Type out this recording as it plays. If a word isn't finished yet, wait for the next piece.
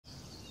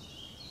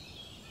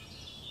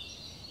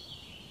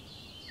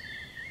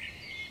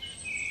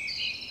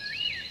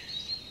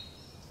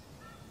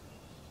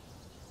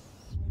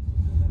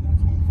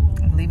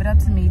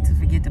hate to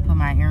forget to put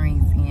my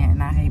earrings in,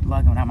 and I hate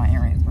vlogging without my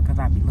earrings because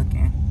I be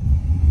looking.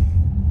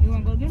 You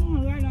want to go get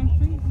them right on the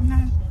street?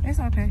 No, it's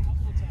okay.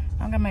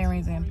 I don't got my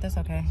earrings in, but that's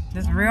okay.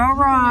 This real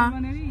raw.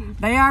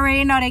 They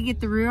already know they get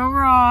the real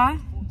raw.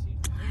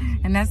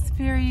 And that's the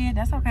period.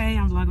 That's okay.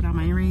 I'm vlogging without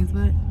my earrings,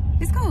 but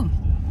it's cool.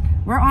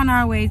 We're on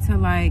our way to,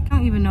 like, I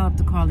don't even know if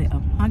to call it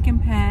a pumpkin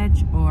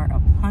patch or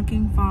a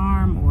pumpkin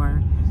farm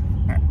or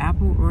an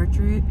apple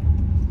orchard.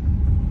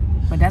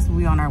 But that's what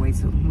we on our way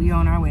to. We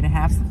on our way to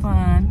have some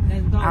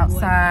fun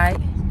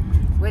outside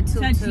with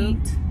Toot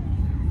Toot.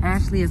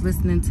 Ashley is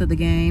listening to the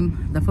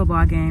game, the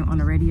football game on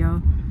the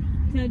radio.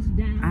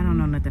 Touchdown. I don't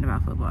know nothing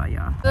about football,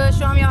 y'all. Good,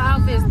 show them your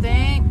outfit,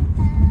 Stink.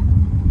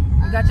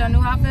 You got your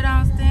new outfit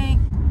on,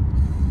 Stink?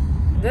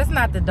 This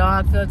not the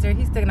dog filter.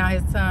 He's sticking out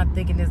his tongue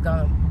thinking it's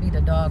gonna be the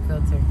dog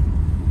filter.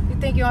 You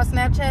think you're on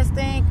Snapchat,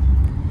 Stink?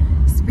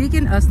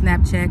 Speaking of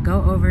Snapchat,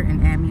 go over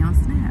and add me on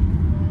Snap.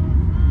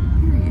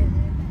 Period.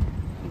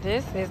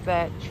 This is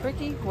that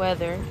tricky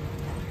weather.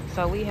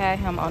 So we had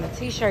him on a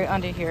t-shirt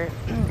under here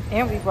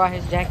and we brought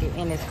his jacket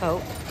and his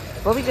coat.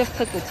 But we just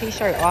took the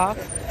t-shirt off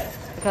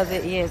because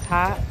it is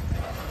hot.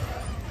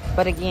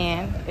 But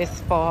again,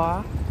 it's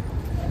fall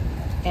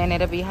and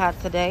it'll be hot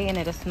today and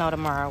it'll snow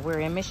tomorrow. We're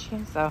in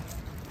Michigan, so.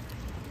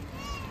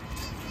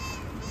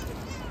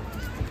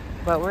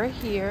 But we're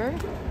here.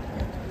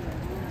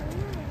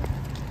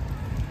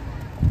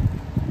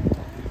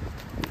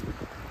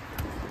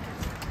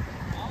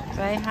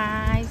 Say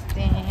hi,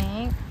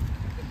 Stink.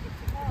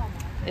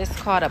 It's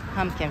called a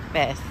pumpkin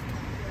fest.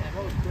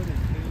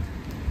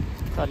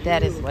 So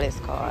that is what it's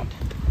called.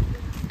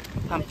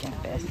 Pumpkin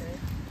fest.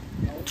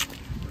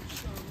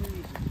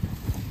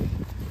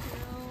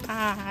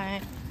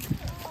 Hi.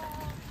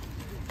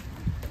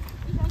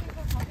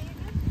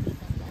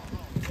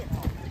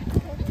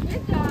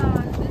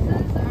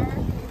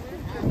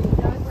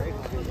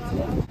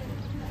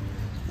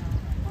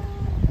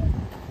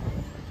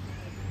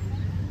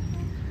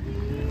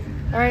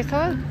 Alright,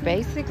 so it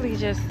basically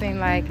just seemed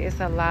like it's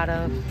a lot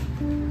of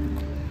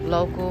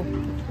local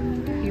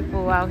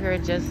people out here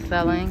just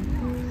selling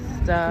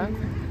stuff.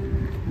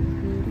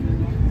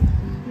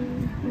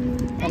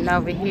 And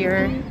over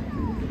here,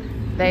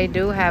 they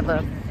do have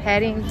a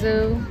petting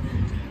zoo.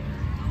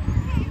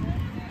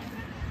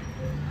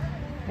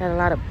 Got a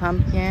lot of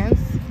pumpkins.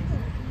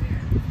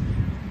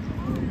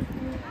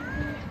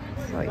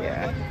 So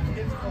yeah.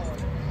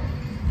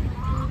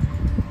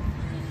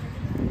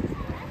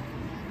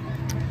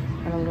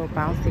 A little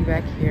bouncy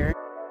back here.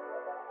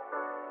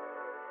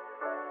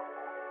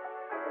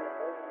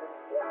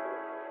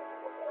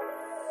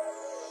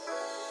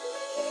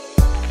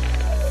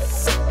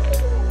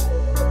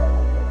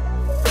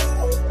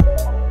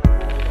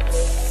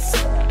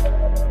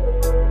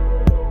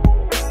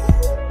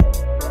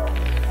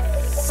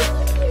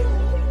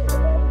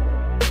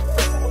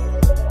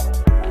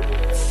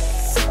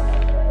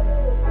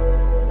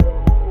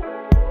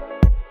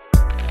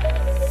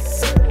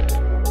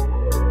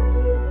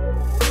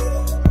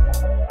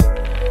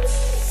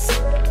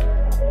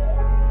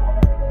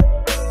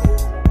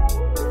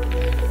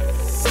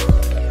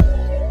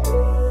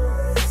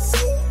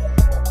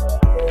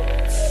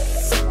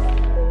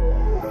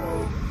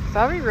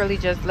 So we really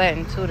just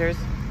letting Tudors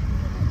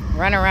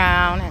run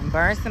around and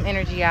burn some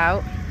energy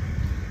out.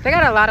 They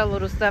got a lot of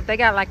little stuff. They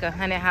got like a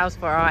haunted house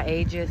for all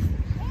ages.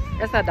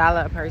 It's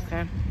 $1 a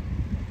person.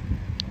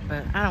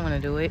 But I don't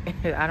want to do it.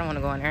 I don't want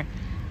to go in there.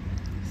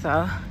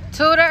 So,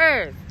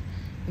 Tudors!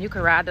 You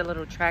can ride the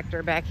little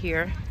tractor back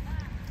here.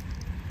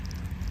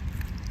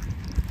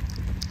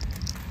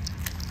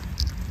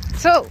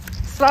 So,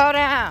 slow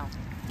down.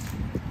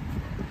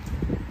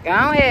 Go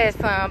ahead,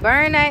 son.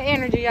 Burn that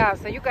energy out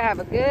so you can have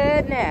a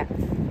good nap.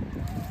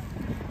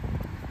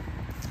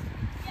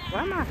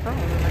 Why my phone?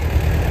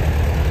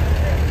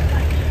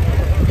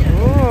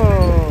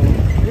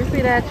 Ooh. You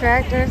see that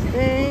tractor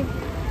thing?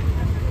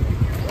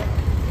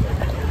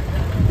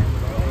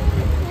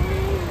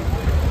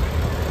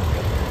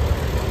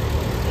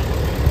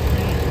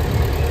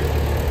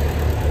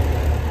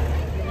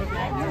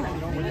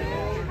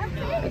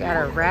 They got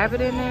a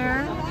rabbit in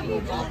there.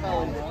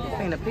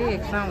 Seen a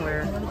pig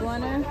somewhere.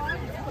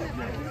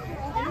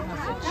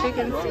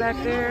 Chickens back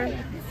there.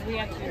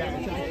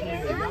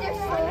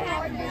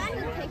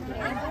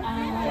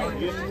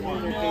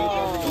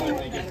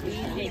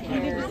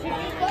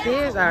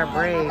 Kids are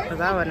brave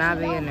because I would not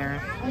be in there.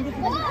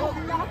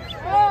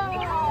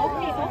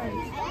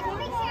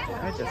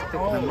 I just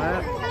picked them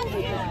up.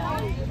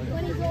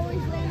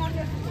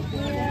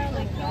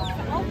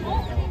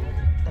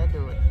 They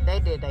do it. They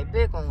did a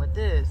big one with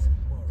this.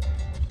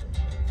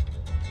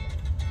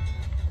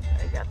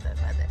 They got that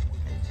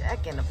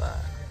Jack in the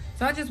box.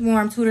 So I just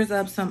warmed Tudors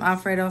up some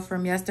Alfredo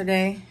from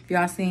yesterday. If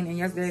y'all seen in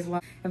yesterday's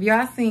vlog. If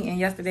y'all seen in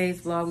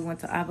yesterday's vlog, we went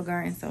to Olive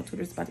Garden, so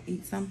Tudors about to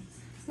eat some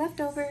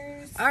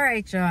leftovers. All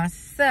right, y'all.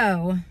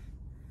 So,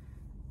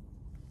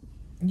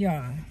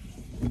 y'all,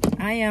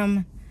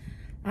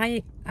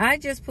 I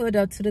just pulled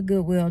up to the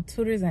Goodwill.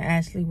 Tudors and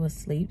Ashley was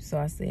asleep, so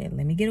I said,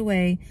 let me get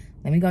away.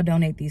 Let me go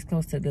donate these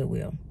clothes to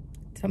Goodwill.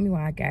 Tell me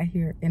why I got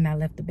here and I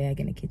left the bag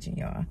in the kitchen,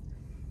 y'all.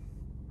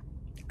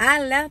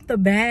 I left the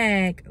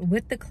bag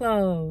with the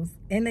clothes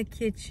in the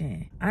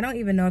kitchen. I don't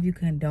even know if you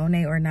can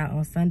donate or not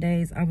on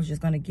Sundays. I was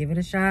just gonna give it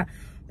a shot,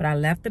 but I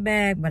left the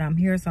bag, but I'm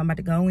here, so I'm about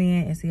to go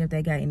in and see if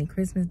they got any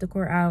Christmas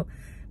decor out,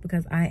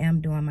 because I am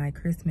doing my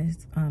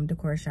Christmas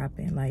decor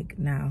shopping like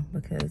now,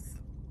 because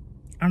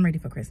I'm ready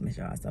for Christmas,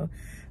 y'all. So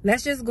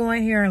let's just go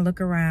in here and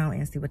look around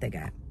and see what they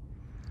got.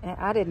 And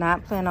I did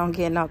not plan on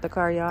getting out the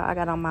car, y'all. I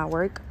got on my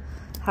work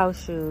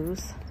house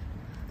shoes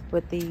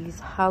with these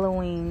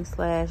Halloween /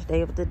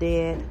 Day of the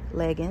Dead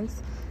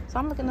leggings. So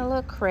I'm looking a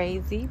little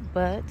crazy,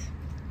 but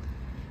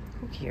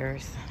who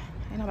cares?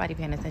 Ain't nobody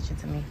paying attention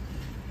to me.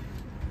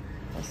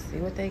 Let's see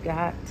what they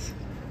got.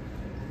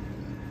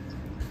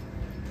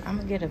 I'm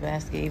gonna get a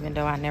basket even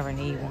though I never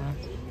need one,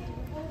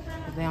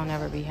 because they don't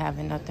ever be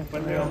having nothing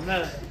for real.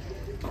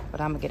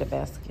 But I'm gonna get a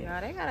basket. Y'all,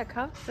 they got a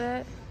couch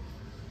set.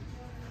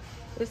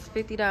 It's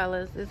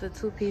 $50. It's a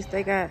 2-piece.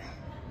 They got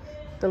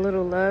the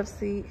little love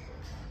seat.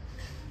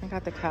 I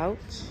got the couch.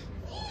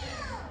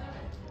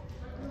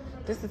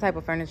 This is the type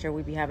of furniture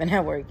we be having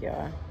at work,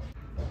 y'all.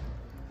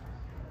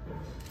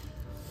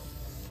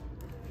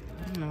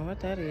 I don't know what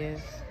that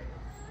is.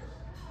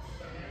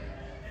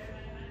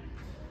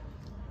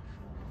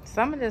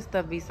 Some of this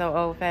stuff be so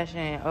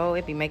old-fashioned. Oh,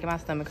 it be making my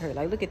stomach hurt.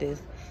 Like, look at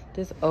this.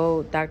 This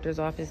old doctor's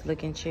office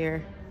looking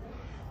chair.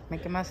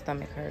 Making my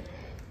stomach hurt.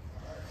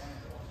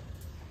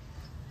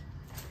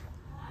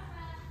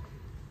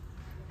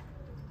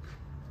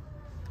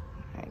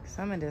 Like,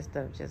 some of this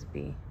stuff just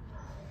be...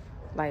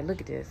 Like,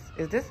 look at this.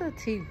 Is this a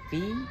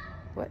TV?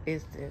 What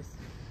is this?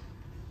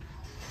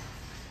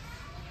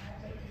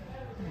 I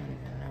don't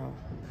even know.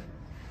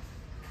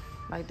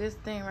 Like, this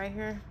thing right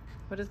here.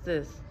 What is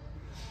this?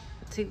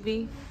 A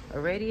TV? A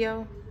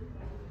radio?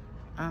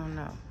 I don't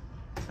know.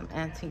 Some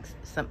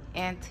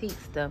antique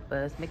stuff,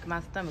 but it's making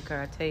my stomach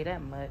hurt, I'll tell you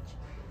that much.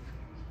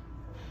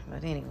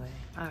 But anyway,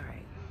 all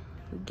right.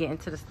 We get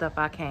into the stuff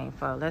I came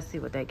for. Let's see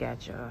what they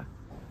got, y'all.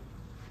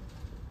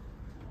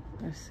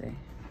 Let's see.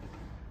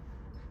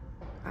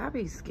 I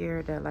be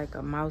scared that like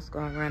a mouse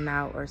gonna run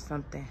out or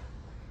something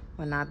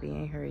when I be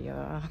in here,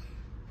 y'all.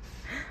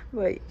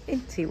 But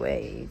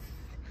anyways,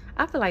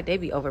 I feel like they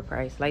be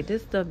overpriced. Like,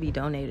 this stuff be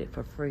donated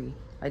for free.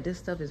 Like, this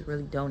stuff is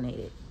really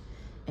donated.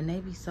 And they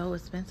be so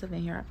expensive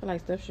in here. I feel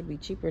like stuff should be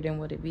cheaper than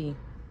what it be.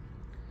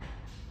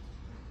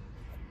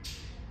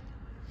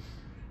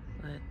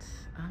 But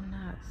I'm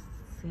not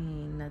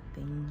seeing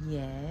nothing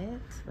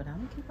yet. But I'm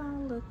gonna keep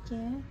on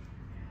looking.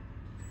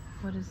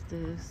 What is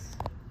this?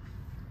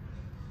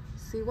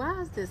 See,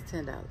 why is this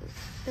 $10?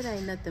 It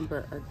ain't nothing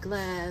but a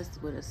glass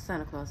with a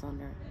Santa Claus on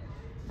there.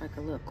 Like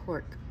a little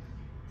cork.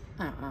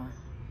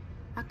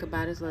 I could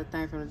buy this little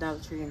thing from the Dollar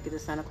Tree and get a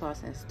Santa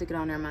Claus and stick it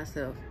on there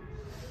myself.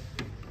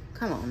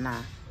 Come on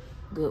now.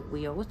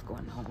 Goodwill, what's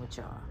going on with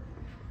y'all?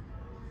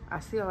 I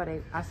see why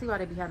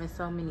they be having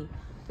so many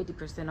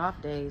 50% off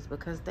days,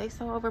 because they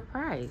so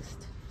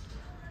overpriced.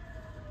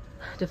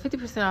 The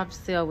 50% off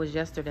sale was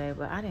yesterday,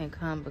 but I didn't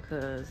come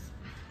because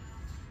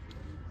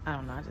I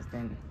don't know, I just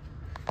didn't.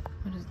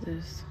 What is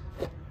this?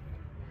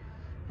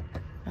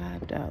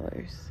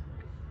 $5.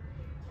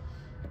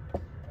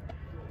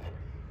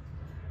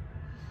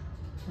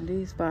 And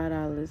these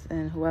 $5,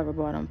 and whoever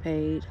bought them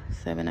paid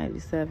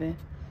 $7.97.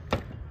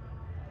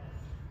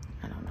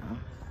 I don't know.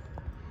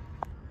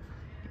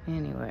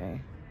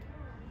 Anyway,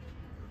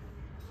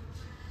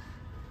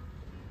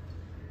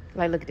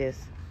 like, look at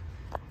this.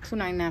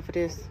 $2.99 for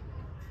this.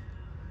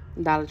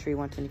 Dollar Tree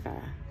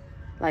 $1.25.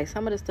 Like,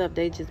 some of the stuff,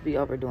 they just be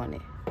overdoing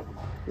it.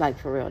 Like,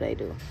 for real, they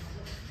do.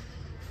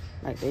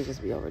 Like, they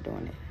just be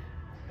overdoing it.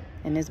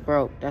 And it's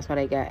broke. That's why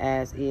they got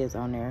as is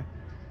on there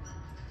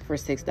for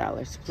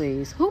 $6.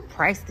 Please, who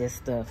priced this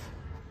stuff?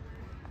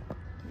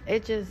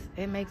 It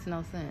makes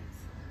no sense.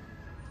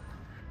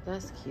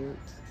 That's cute.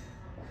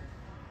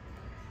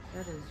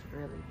 That is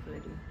really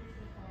pretty.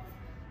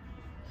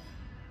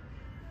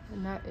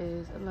 And that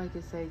is, like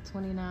it say,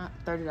 $30,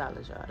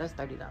 y'all. That's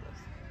 $30.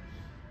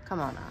 Come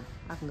on now.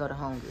 I can go to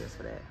Home Goods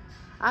for that.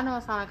 I know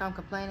it sounds like I'm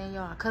complaining,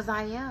 y'all, because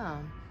I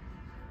am.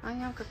 I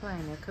am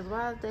complaining, because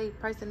why is they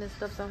pricing this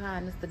stuff so high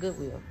and it's the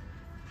Goodwill?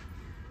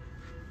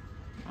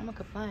 I'm going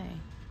to complain.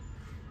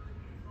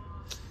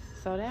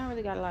 So they don't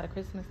really got a lot of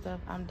Christmas stuff.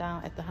 I'm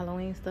down at the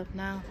Halloween stuff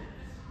now.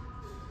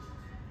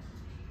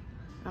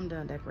 I'm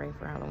done decorating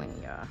for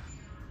Halloween, y'all.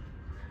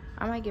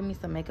 I might get me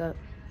some makeup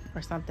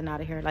or something out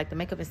of here. Like, the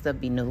makeup and stuff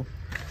be new.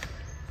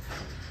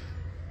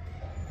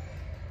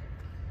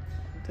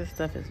 This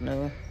stuff is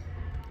new.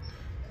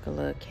 Like a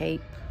little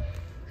cape.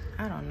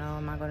 I don't know.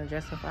 Am I going to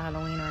dress up for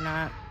Halloween or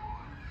not?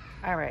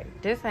 All right.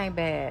 This ain't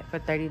bad for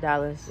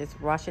 $30. Just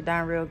wash it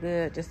down real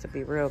good just to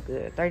be real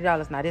good.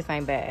 $30. Now, this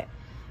ain't bad.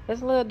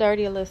 It's a little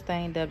dirty, a little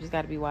stained up. Just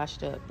got to be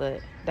washed up.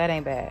 But that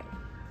ain't bad.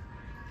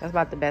 That's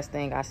about the best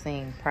thing I've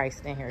seen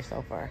priced in here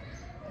so far.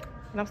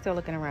 And I'm still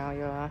looking around,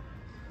 y'all.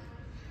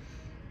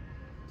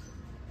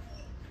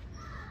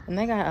 And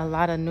they got a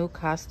lot of new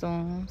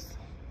costumes.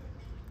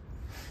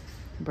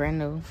 Brand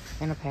new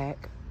in a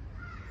pack.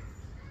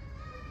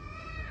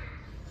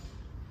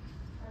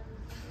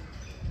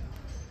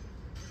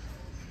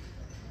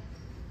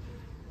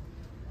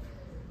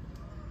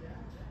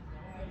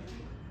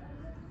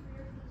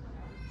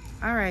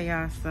 All right,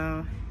 y'all,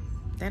 so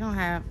they don't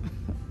have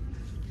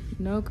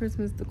no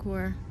Christmas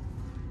decor.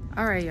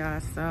 All right, y'all,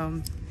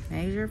 so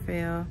major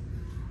fail.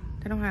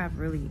 They don't have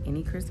really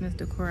any Christmas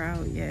decor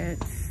out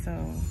yet, so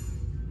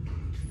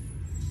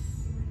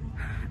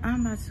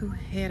I'm about to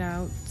head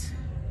out,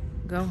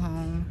 go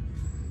home,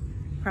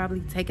 probably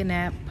take a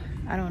nap.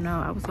 I don't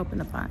know, I was hoping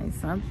to find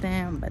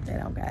something, but they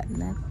don't got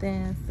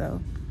nothing,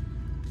 so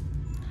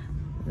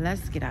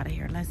let's get out of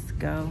here. Let's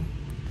go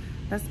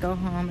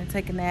home and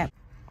take a nap.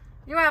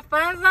 You have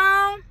fun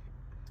zone?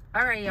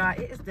 All right, y'all,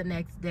 it is the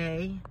next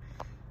day.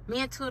 Me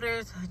and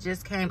Tudors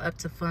just came up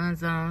to fun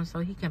zone so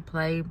he can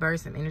play,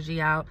 burst some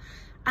energy out.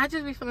 I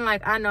just be feeling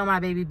like I know my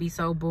baby be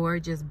so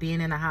bored just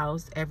being in the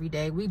house every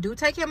day. We do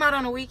take him out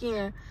on the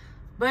weekend,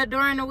 but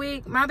during the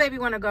week, my baby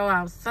want to go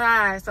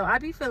outside. So I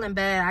be feeling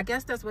bad. I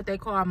guess that's what they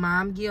call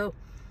mom guilt.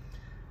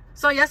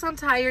 So yes, I'm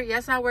tired.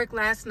 Yes, I worked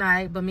last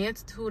night, but me and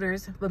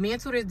Tudors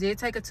did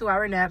take a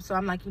 2-hour nap. So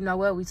I'm like, you know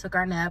what? We took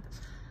our nap.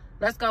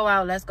 Let's go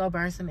out. Let's go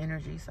burn some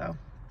energy. So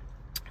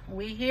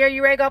we here.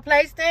 You ready to go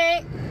play,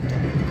 Stink?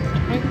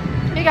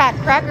 He got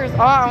crackers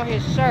all on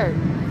his shirt.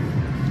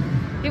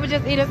 He was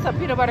just eating some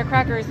peanut butter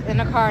crackers in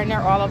the car, and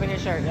they're all over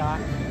his shirt, y'all.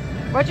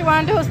 What you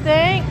want to do,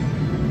 Stink?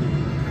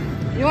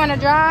 You want to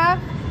drive?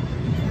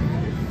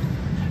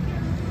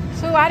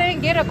 2, I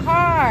didn't get a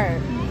car.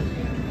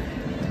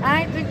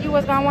 I didn't think you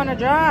was going to want to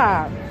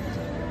drive.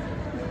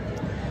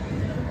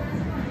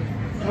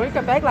 Well, you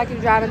can fake like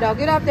you're driving, though.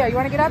 Get up there. You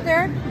want to get up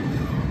there?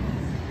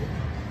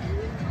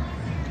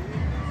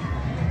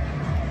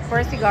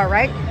 First, he go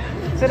right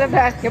to the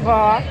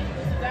basketball.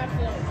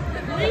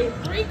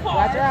 Three cars.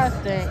 Watch out,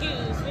 Stink.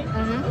 Excuse me.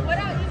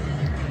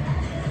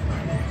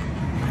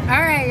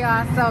 All right,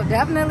 y'all. So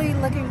definitely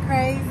looking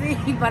crazy,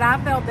 but I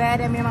felt bad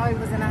that me and my baby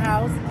was in the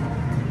house.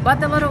 But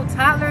the little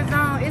toddler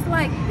zone, it's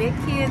like big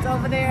kids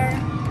over there,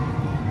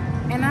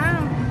 and I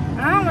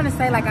don't want to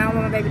say like I don't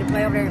want my baby to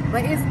play over there,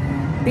 but it's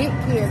big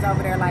kids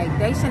over there. Like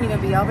they shouldn't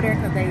even be over there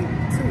because they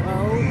too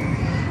old.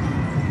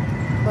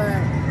 But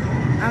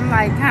I'm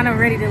like kind of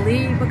ready to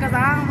leave because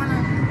I don't want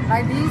to.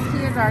 Like, these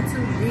kids are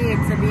too big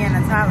to be in the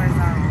toddler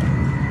zone.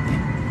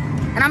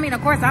 And I mean,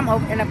 of course, I'm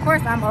over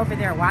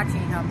there watching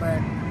him, but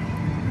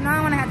you know, I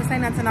don't want to have to say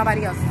nothing to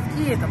nobody else's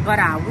kids, but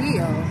I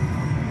will.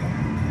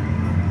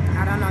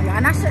 I don't know, y'all.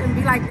 And I shouldn't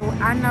be like,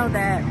 I know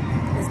that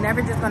it's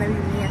never just going to be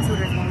me and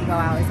Tudors when we go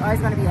out. It's always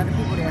going to be other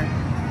people there.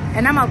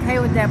 And I'm okay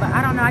with that, but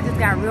I don't know. I just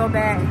got real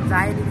bad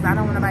anxiety because I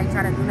don't want nobody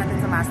try to do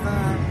nothing to my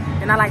son.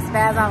 And I like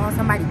spaz out on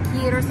somebody's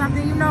kid or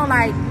something, you know,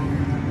 like,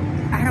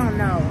 I don't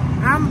know.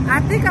 I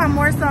think I'm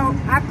more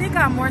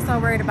so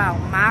worried about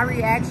my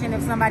reaction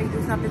if somebody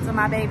do something to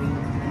my baby.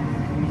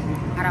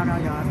 I don't know,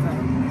 y'all. So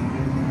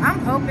I'm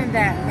hoping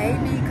that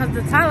maybe, because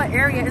the toddler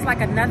area is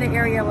like another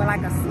area with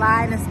like a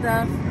slide and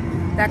stuff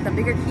that the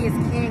bigger kids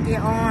can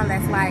get on.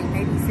 That's like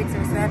maybe 6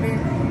 or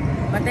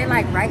 7, but they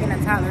like right in the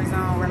toddler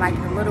zone where like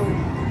the little,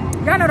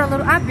 y'all know the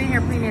little. I've been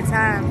here plenty of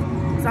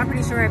times, so I'm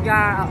pretty sure if y'all,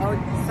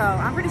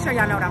 I'm pretty sure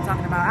y'all know what I'm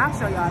talking about. I'll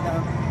show y'all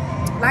though.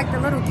 Like the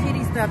little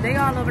kiddie stuff, they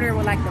all over there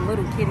with like the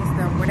little kiddie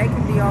stuff where they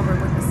can be over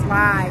with the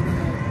slide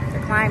and the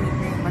climbing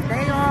thing, but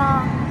they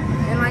all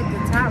in like the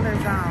toddler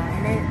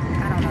zone, and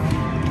I don't know,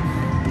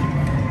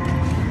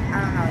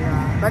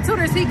 y'all. But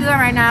Tudors, he good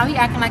right now. He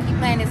acting like he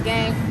playing this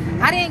game.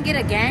 I didn't get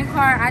a game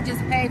card. I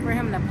just paid for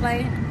him to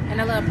play in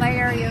the little play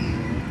area,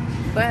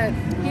 but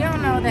he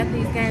don't know that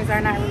these games are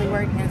not really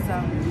working. So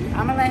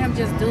I'm gonna let him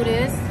just do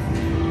this.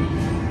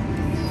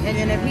 And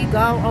then if he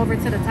go over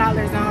to the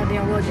toddler zone,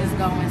 then we'll just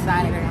go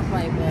inside of there and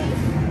play. But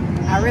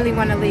I really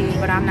want to leave,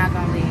 but I'm not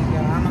going to leave,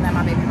 yo. I'm going to let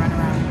my baby run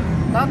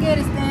around. Go get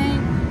his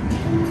thing.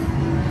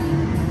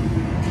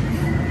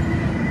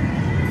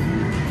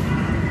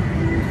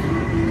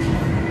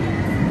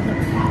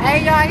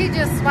 Hey, y'all, he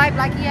just swiped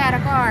like he had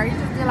a car. He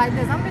just did like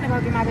this. I'm going to go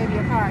get my baby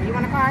a car. You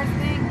want a car,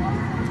 Steve?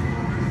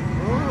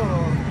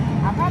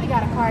 Ooh. I probably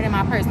got a card in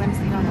my purse. Let me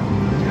see. Hold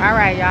on. All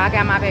right, y'all. I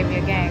got my baby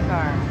a game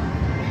card.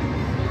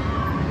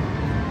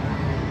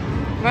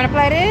 You want to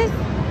play this?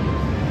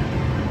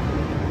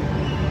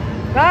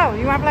 Go.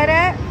 You want to play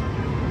that?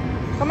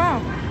 Come on.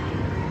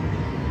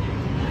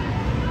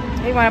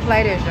 He want to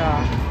play this, y'all.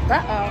 Uh-oh.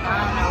 I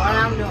don't know what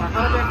I'm doing.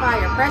 Hold your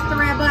fire. Press the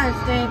red button,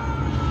 Stink.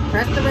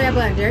 Press the red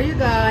button. There you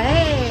go.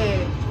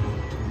 Hey.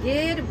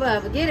 Get it,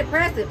 Bubba. Get it.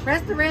 Press it.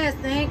 Press the red,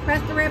 Stink.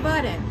 Press the red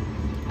button.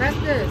 Press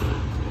this.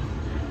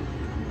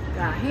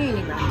 God, he ain't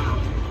even.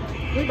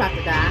 We about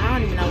to die. I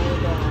don't even know what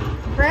we're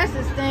doing. Press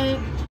it, Stink.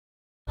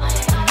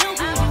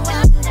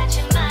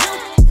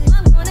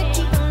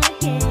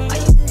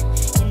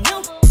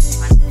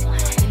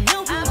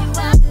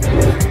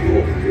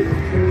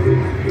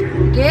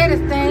 Get it,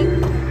 Stink.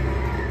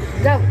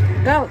 Go,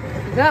 go,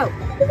 go.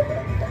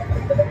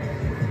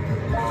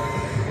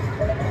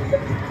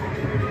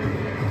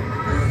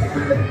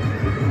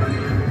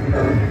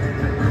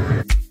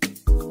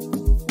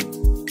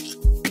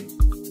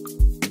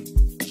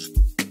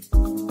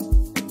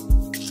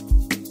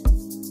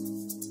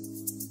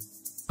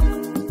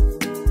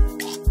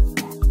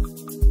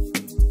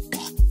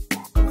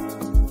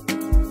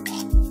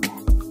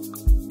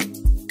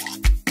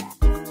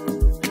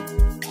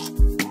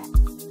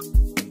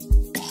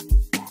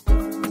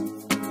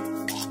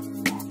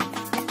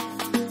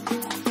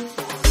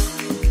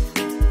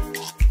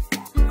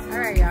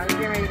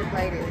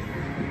 play this.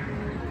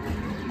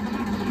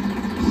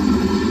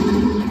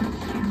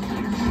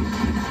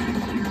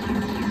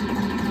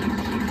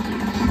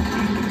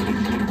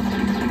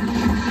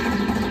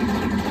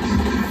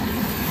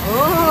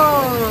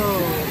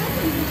 Oh,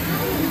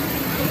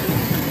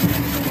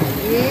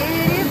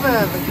 yeah,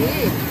 Bubba,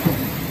 yeah.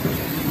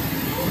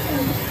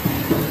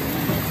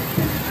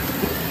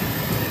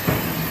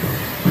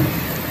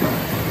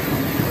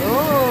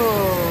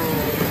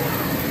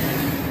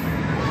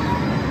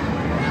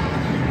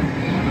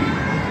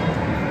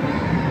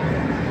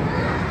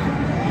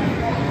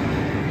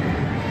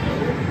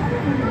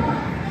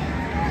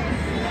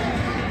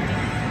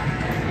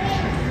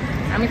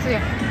 Let me see.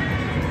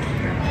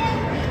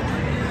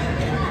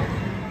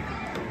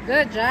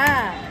 Good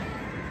job.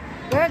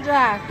 Good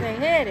job. Stay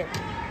hit it.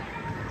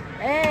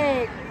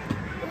 Hey.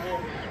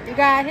 You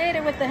gotta hit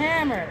it with the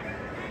hammer.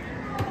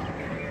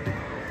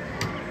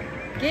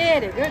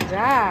 Get it. Good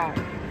job.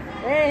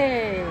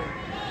 Hey.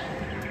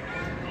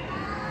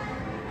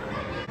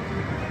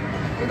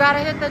 You gotta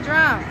hit the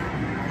drum.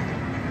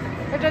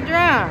 Hit the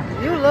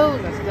drum. You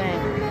lose this thing.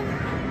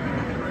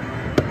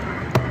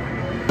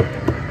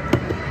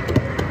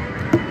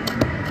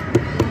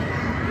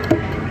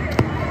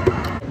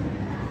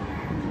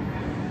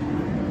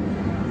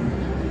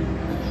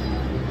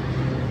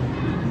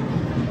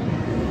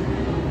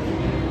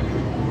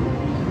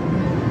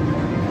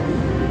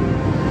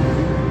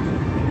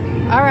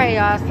 Alright,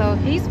 y'all, so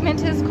he spent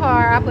his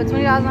car. I put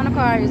 $20 on the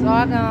car. He's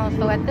all gone.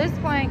 So at this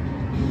point,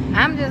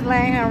 I'm just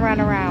letting him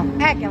run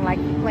around acting like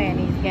he's playing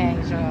these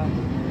games, y'all.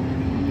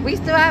 We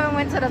still haven't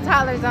went to the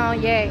toddler zone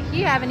yet.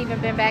 He haven't even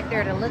been back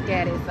there to look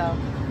at it, so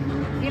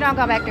if you don't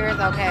go back there, it's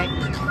okay.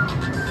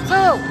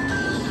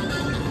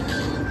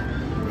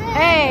 2.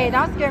 Hey,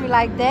 don't scare me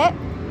like that.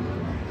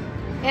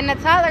 In the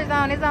toddler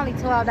zone, it's only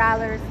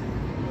 $12,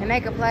 and they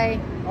can play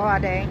all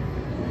day.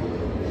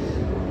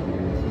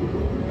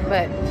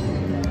 But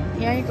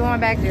he ain't going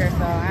back there,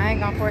 so I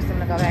ain't gonna force him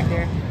to go back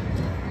there.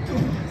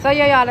 So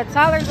yeah, y'all, the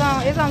toddler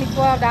zone is only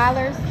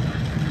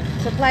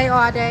 $12 to play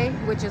all day,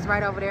 which is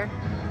right over there.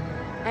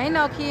 Ain't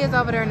no kids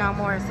over there no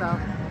more, so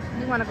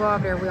if you wanna go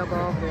over there, we'll go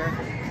over there.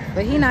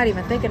 But he not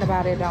even thinking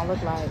about it, don't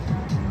look like.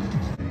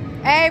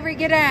 Avery,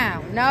 get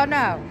down. No,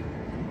 no.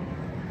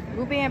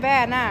 We're being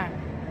bad now.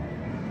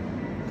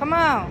 Come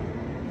on.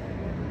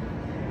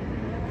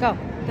 Go,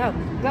 go,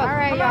 go. All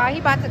right, y'all, he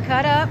about to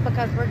cut up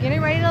because we're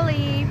getting ready to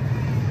leave.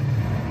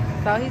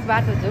 So he's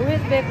about to do his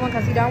big one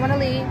because he don't want to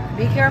leave.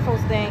 Be careful,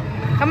 Stink.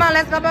 Come on,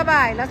 let's go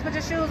bye-bye. Let's put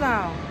your shoes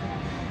on.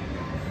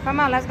 Come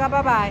on, let's go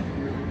bye-bye.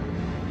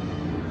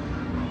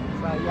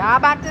 So y'all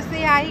about to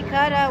see how he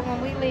cut up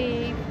when we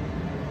leave.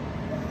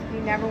 He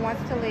never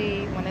wants to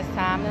leave when it's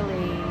time to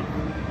leave.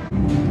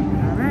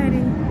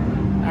 Alrighty.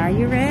 Are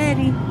you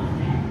ready?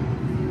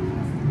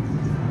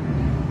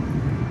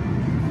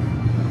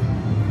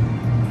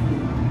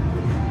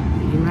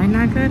 He might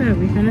not cut up.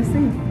 We're gonna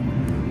see.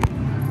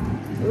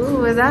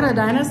 Ooh, is that a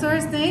dinosaur,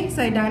 Stink?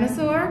 Say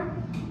dinosaur.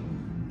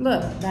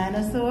 Look,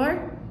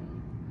 dinosaur.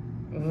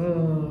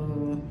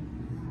 Ooh.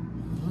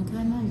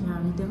 Okay, now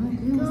y'all doing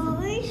good.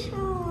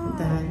 Dinosaur.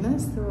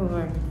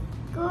 Dinosaur.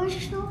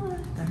 Dinosaur.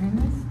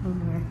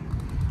 Dinosaur.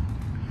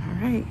 All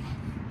right.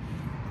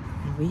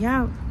 We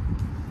out.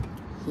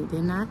 He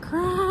did not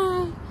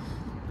cry.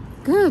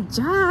 Good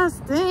job,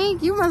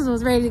 Stink. You must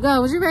was ready to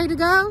go. Was you ready to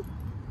go?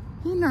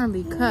 He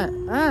normally cut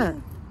up.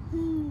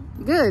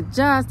 Good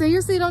job, Stink.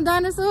 You see them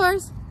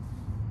dinosaurs?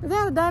 Is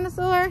that a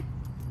dinosaur?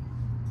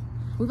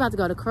 We about to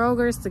go to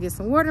Kroger's to get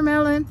some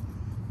watermelon.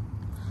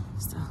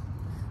 So,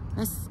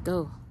 let's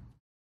go.